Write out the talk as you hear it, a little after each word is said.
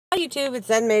Hi YouTube, it's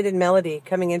Zen Maiden Melody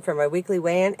coming in for my weekly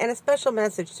weigh-in and a special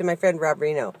message to my friend Rob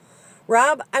Reno.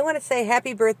 Rob, I want to say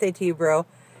happy birthday to you, bro.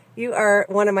 You are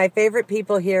one of my favorite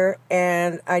people here,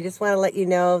 and I just want to let you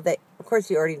know that, of course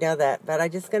you already know that, but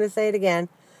I'm just going to say it again,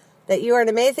 that you are an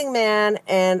amazing man,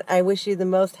 and I wish you the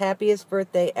most happiest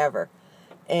birthday ever.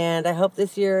 And I hope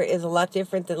this year is a lot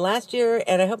different than last year,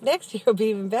 and I hope next year will be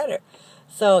even better.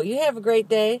 So you have a great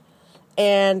day,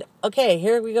 and okay,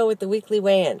 here we go with the weekly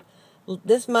weigh-in.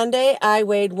 This Monday, I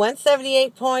weighed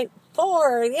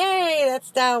 178.4. Yay!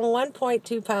 That's down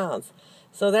 1.2 pounds.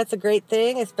 So that's a great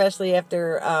thing, especially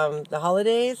after the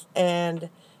holidays and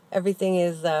everything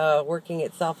is working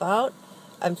itself out.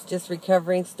 I'm just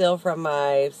recovering still from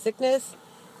my sickness,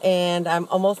 and I'm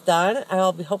almost done.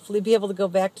 I'll hopefully be able to go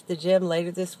back to the gym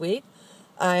later this week.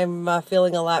 I'm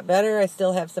feeling a lot better. I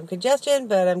still have some congestion,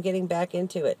 but I'm getting back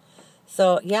into it.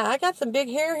 So, yeah, I got some big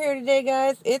hair here today,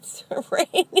 guys. It's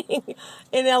raining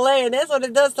in LA, and that's what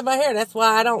it does to my hair. That's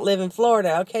why I don't live in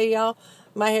Florida, okay, y'all?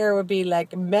 My hair would be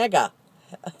like mega.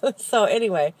 So,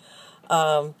 anyway,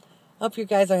 hope you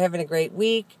guys are having a great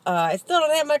week. I still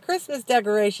don't have my Christmas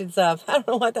decorations up. I don't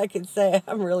know what I can say.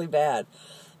 I'm really bad.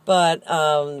 But,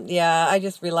 yeah, I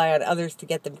just rely on others to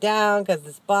get them down because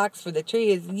this box for the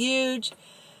tree is huge.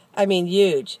 I mean,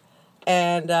 huge.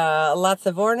 And lots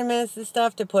of ornaments and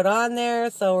stuff to put on there,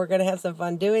 so we're going to have some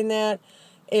fun doing that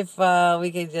if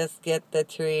we could just get the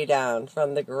tree down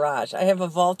from the garage. I have a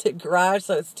vaulted garage,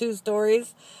 so it's 2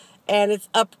 stories, and it's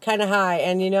up kind of high,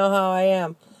 and you know how I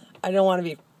am. I don't want to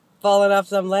be falling off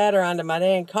some ladder onto my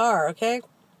dang car, okay?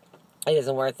 It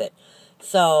isn't worth it.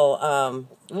 So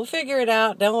we'll figure it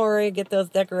out. Don't worry, get those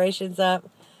decorations up,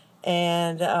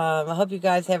 and I hope you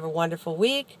guys have a wonderful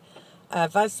week.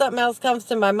 If something else comes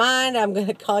to my mind, I'm going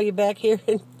to call you back here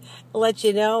and let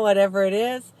you know, whatever it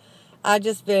is. I've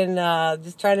just been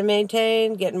just trying to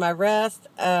maintain, getting my rest,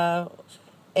 and,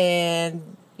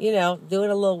 you know, doing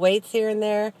a little weights here and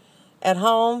there at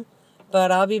home.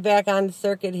 But I'll be back on the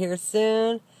circuit here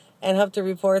soon and hope to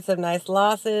report some nice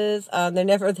losses. They're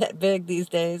never that big these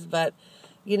days, but,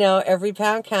 you know, every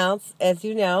pound counts, as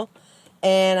you know.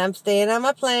 And I'm staying on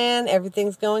my plan.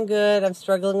 Everything's going good. I'm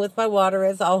struggling with my water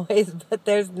as always, but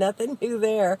there's nothing new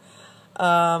there.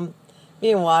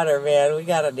 Me and water, man, we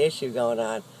got an issue going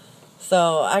on.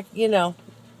 So,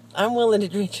 I'm willing to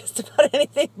drink just about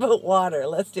anything but water.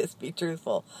 Let's just be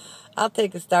truthful. I'll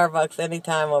take a Starbucks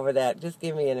anytime over that. Just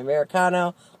give me an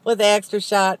Americano with an extra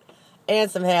shot and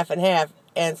some half and half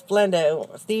and Splenda,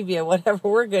 stevia, whatever.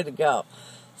 We're good to go.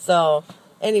 So,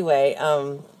 anyway,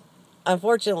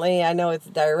 unfortunately, I know it's a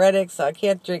diuretic, so I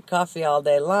can't drink coffee all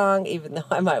day long, even though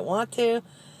I might want to,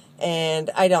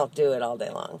 and I don't do it all day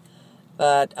long.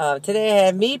 But today I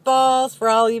had meatballs for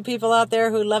all you people out there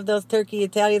who love those turkey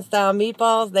Italian-style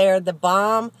meatballs. They are the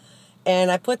bomb, and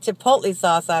I put chipotle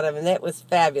sauce on them, and it was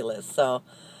fabulous. So,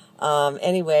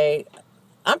 anyway,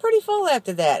 I'm pretty full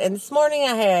after that. And this morning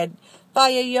I had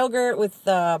faya yogurt with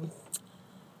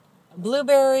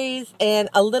blueberries and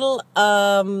a little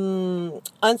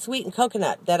unsweetened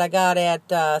coconut that I got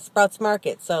at Sprouts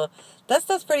Market. So that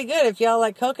stuff's pretty good. If y'all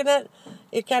like coconut,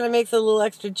 it kind of makes it a little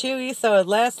extra chewy, so it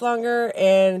lasts longer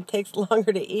and takes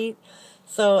longer to eat.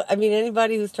 So, I mean,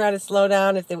 anybody who's trying to slow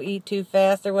down if they eat too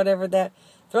fast or whatever, that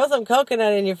throw some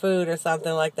coconut in your food or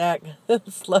something like that. It'll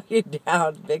slow you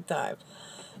down big time.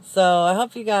 So I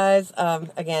hope you guys,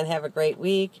 again, have a great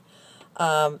week.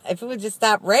 If it would just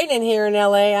stop raining here in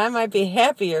LA, I might be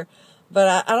happier.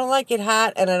 But I don't like it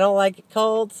hot and I don't like it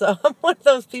cold. So I'm one of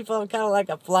those people, I'm kind of like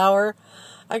a flower.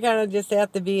 I kind of just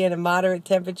have to be in a moderate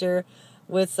temperature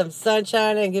with some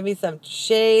sunshine and give me some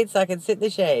shade so I can sit in the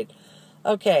shade.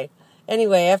 Okay.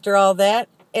 Anyway, after all that,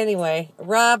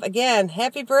 Rob, again,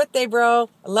 happy birthday, bro.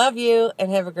 I love you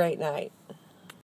and have a great night.